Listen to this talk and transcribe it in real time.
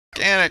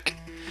Organic.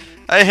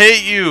 I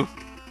hate you.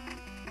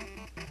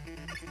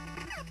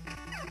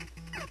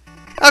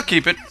 I'll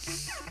keep it.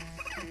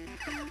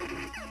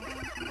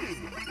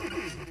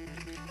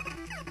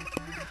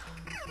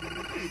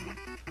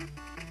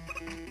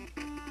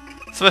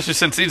 Especially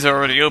since these are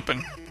already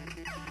open.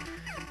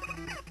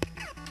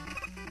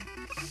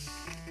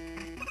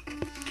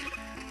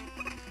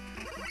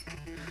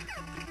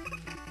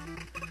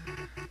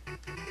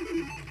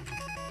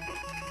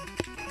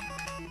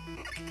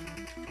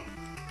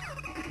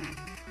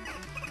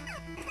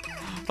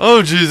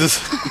 Oh, Jesus.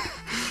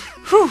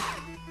 Whew.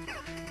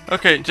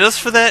 Okay, just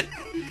for that,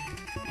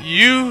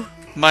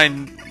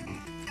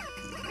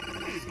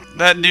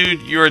 that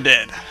dude, you're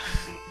dead.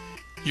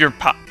 You're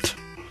popped.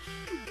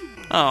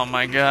 Oh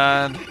my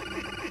god.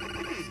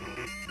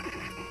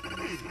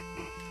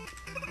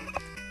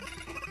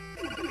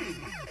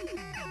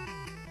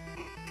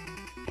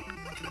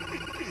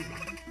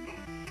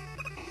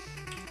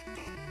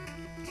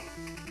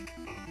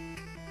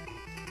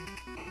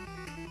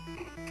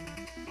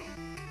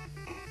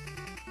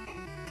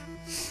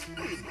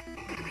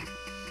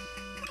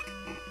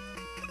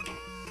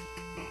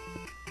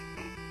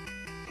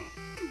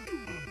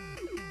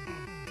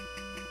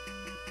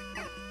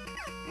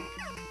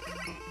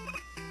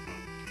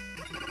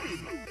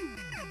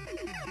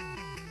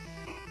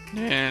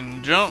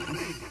 And jump.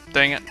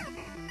 Dang it.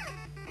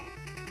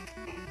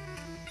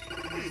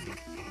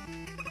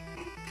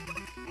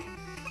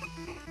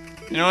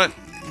 You know what?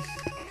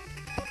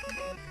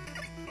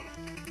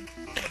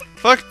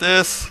 Fuck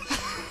this.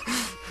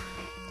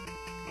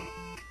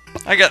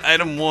 I got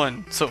item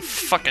 1, so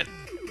fuck it.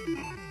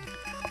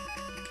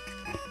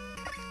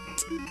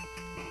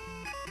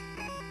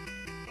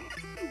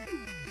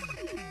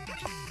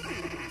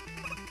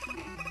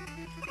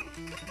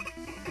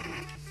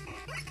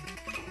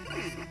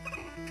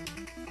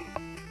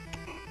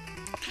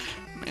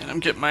 Man, I'm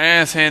getting my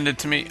ass handed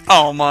to me.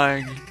 Oh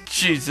my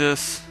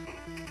Jesus.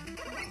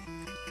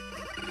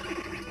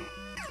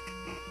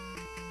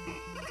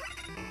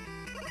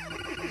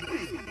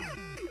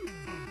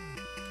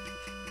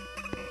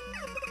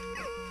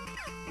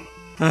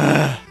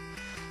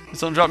 Just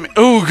don't drop me.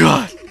 Oh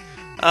god.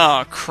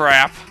 Oh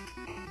crap.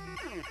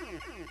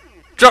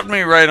 Dropped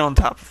me right on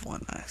top of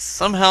one. I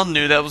somehow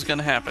knew that was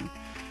gonna happen.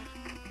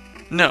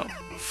 No.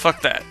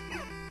 Fuck that.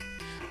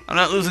 I'm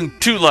not losing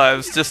 2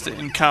 lives just to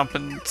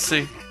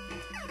incompetency.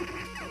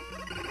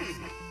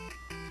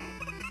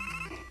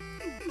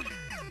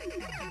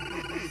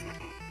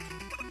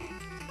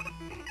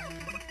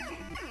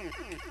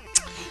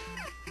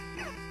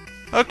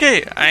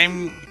 Okay,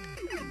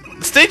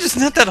 the stage is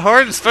not that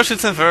hard, especially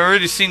since I've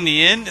already seen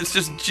the end. It's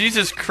just,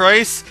 Jesus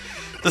Christ,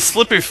 the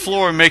slippery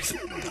floor makes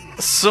it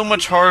so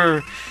much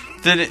harder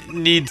than it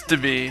needs to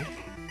be.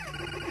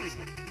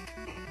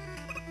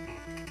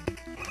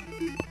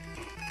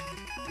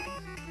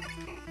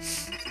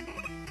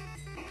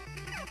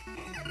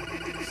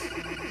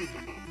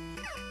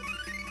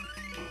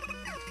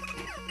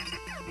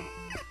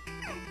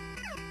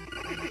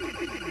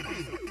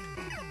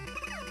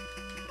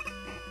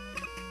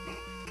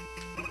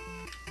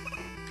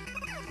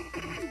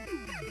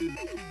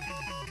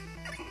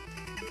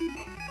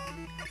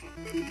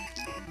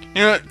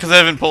 You know what? Because I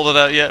haven't pulled it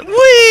out yet.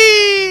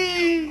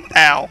 Whee!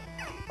 Ow.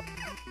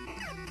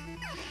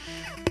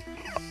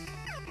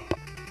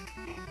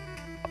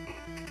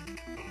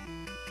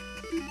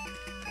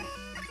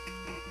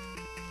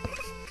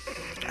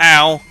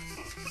 Ow.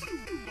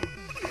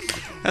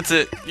 That's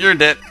it. You're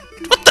dead.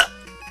 What the?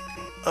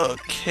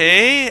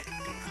 Okay.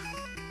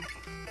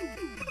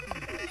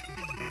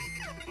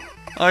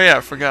 Oh yeah,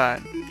 I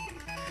forgot.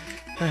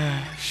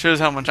 Shows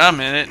how much I'm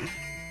in it.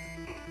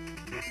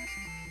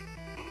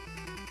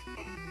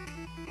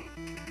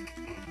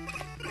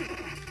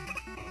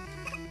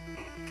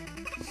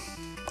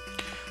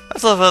 I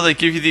just love how they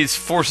give you these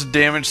force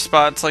damage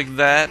spots like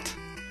that.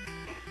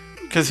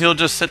 Because he'll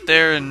just sit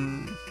there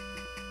and...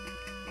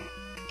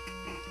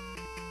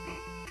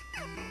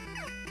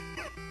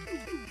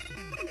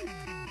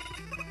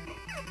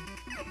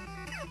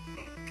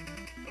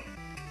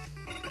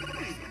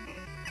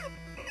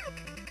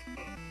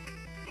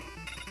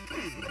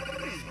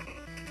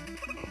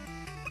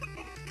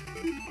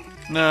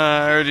 No,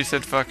 I already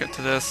said fuck it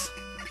to this.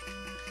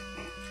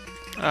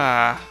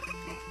 Ah.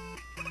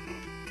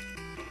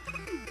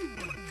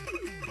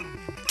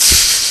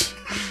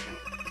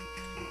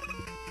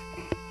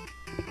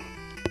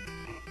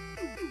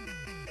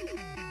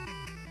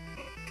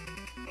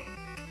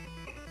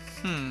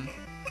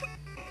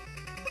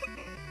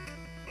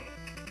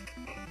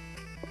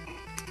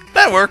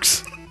 That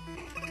works.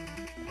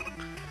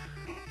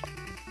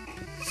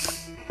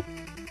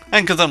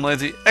 And because I'm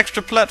lazy,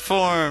 extra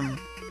platform.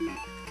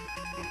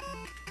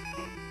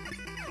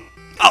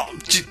 Oh,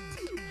 gee.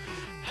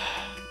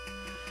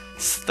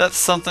 That's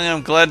something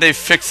I'm glad they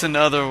fixed in the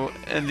other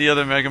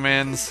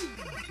Megamans.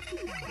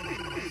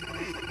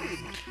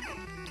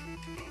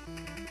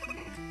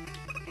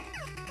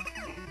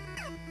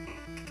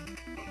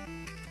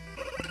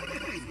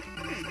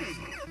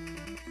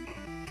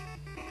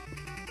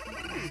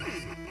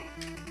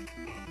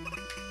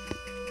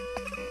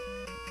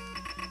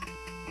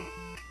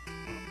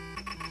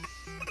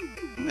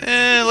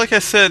 like I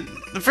said,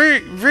 a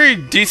very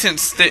decent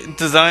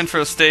design for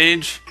a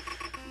stage.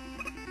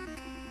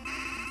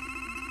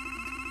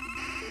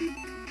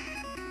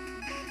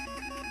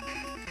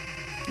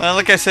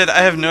 Like I said, I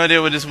have no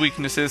idea what his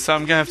weakness is, so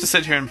I'm gonna have to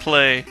sit here and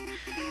play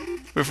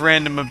with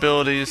random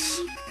abilities.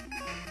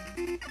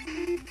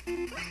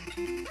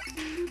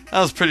 I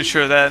was pretty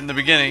sure of that in the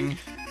beginning,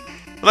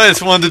 but I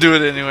just wanted to do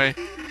it anyway.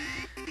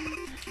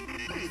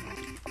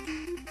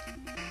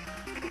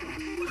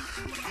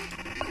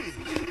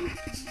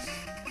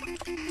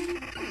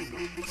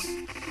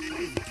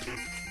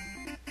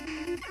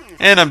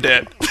 And I'm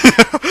dead.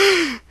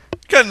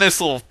 Got a nice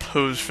little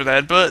pose for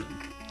that, but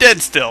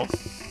dead still.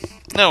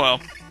 Oh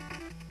well.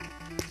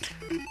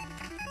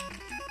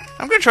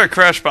 I'm gonna try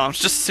crash bombs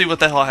just to see what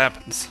the hell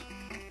happens.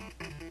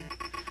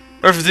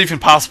 Or if it's even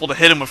possible to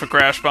hit him with a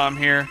crash bomb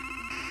here.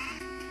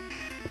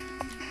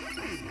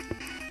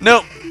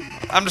 Nope.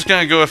 I'm just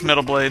gonna go with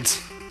metal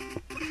blades.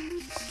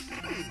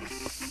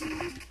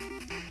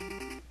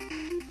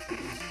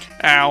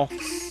 Ow.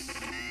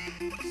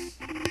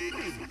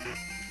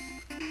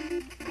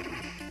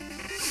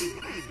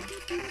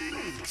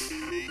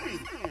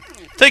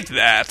 Take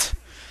that.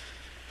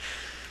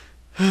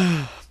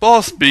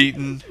 Boss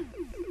beaten.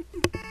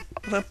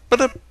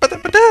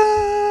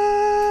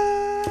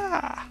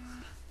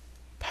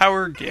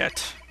 Power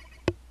get.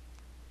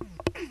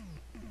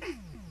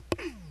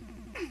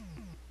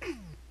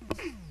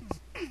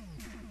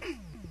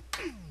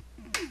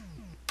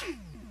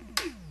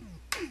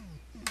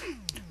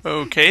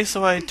 Okay,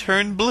 so I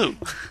turn blue.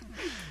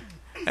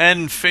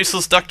 And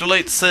Faceless Dr.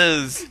 Light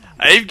says,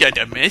 "I've got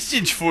a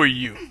message for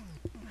you.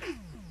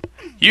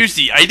 Here's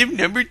the item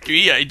number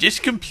 3 I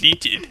just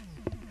completed.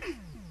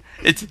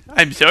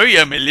 I'm sorry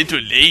I'm a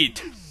little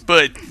late,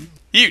 but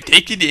here,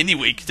 take it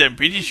anyway, because I'm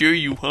pretty sure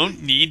you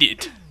won't need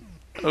it."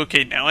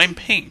 Okay, now I'm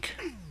pink.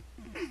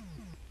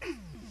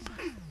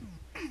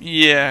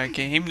 Yeah,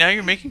 game, now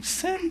you're making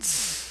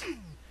sense.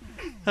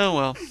 Oh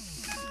well.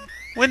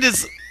 When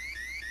does...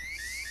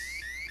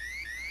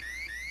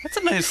 That's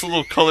a nice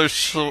little color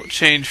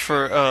change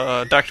for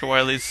Dr.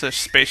 Wily's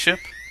spaceship.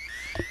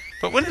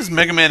 But when has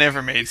Megaman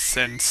ever made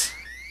sense?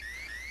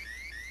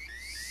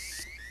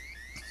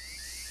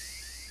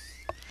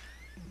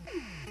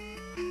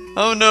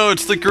 Oh no,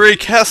 it's the Grey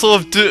Castle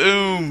of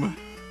Doom!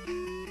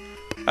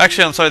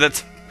 Actually, I'm sorry,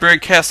 that's Grey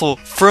Castle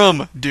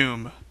from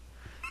Doom.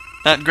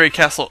 Not Grey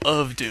Castle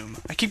of Doom.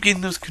 I keep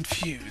getting those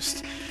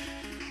confused.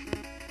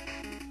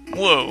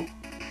 Whoa.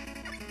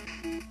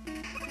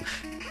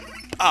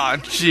 Ah,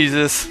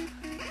 Jesus.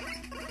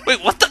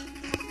 Wait, what the?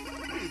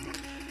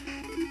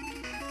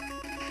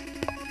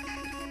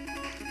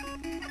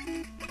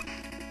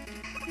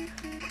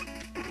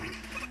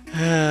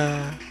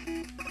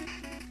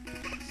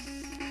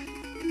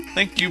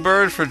 Thank you,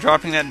 bird, for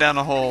dropping that down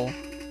a hole.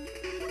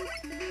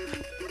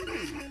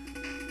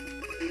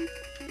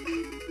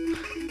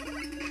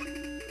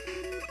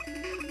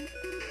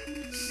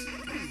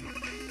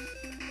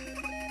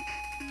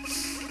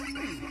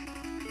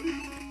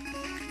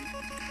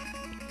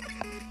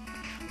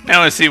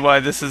 Now I see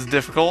why this is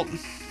difficult. You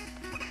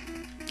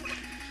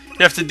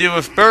have to deal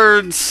with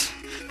birds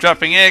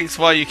dropping eggs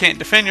while you can't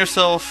defend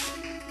yourself.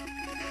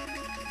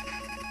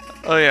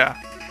 Oh yeah.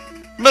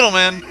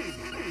 Middleman.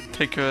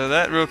 Take care of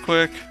that real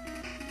quick.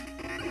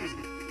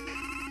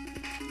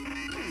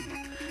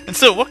 And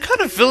so, what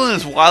kind of villain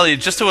is Wily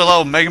just to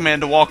allow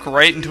Megaman to walk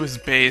right into his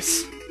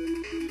base?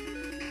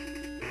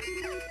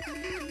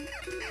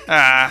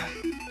 Ah.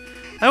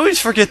 I always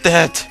forget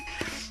that.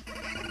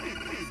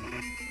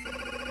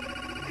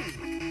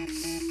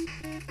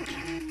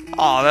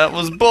 Aw, that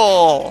was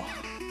bull.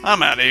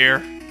 I'm out of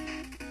here.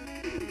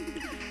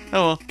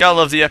 Oh well, gotta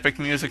love the epic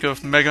music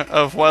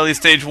of Wily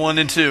Stage 1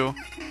 and 2.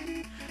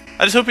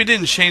 I just hope he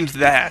didn't change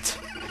that.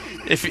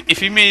 If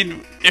he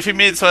made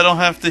it so I don't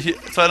have to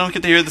so I don't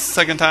get to hear this a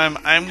second time,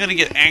 I'm gonna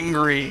get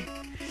angry.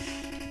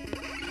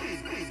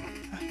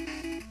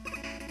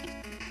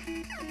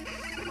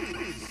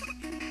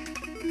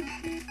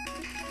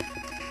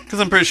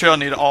 Because I'm pretty sure I'll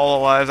need all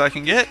the lives I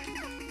can get.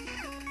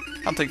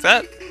 I'll take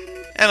that.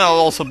 And I'll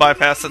also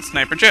bypass that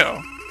Sniper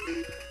Joe.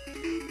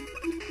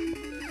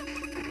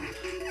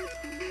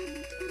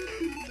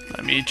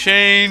 Let me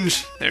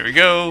change. There we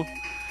go.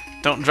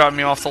 Don't drop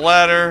me off the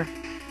ladder.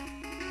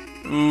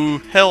 Ooh,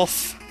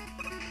 health.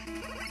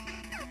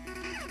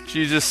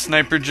 Jesus,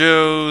 Sniper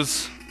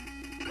Joes.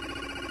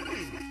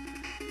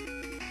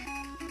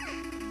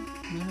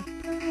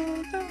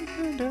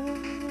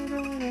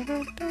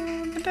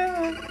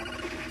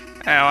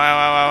 Ow, ow,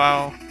 ow, ow,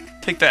 ow.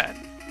 Take that.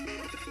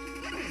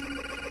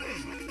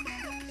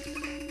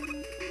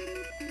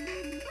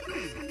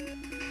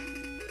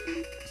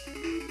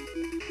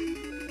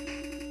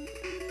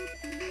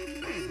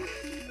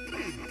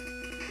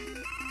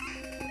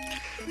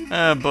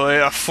 Oh boy,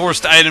 a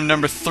forced item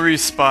number 3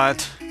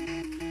 spot.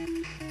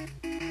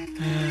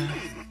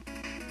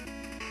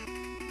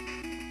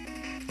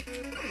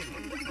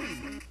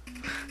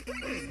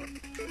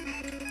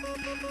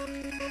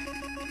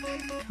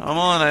 Come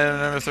on, item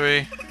number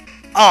 3.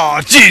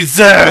 Oh,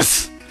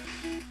 Jesus!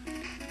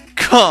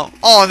 Come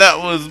on, that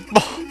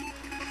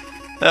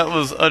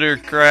was utter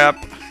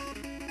crap.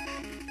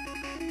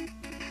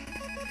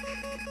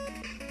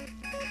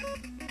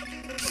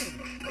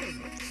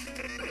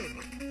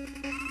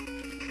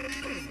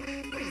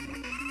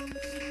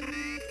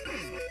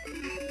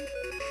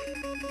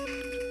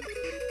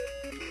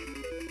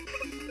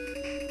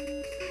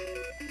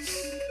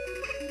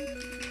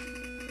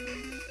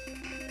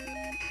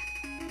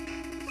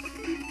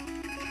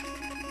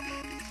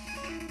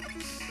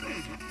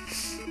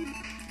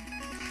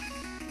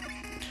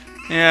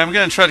 Yeah, I'm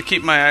gonna try to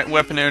keep my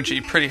weapon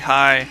energy pretty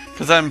high,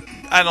 because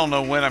I don't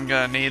know when I'm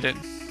gonna need it.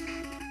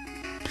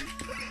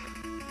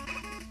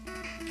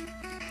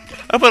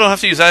 I hope I don't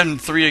have to use item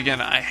 3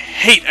 again. I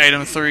hate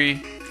item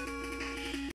 3.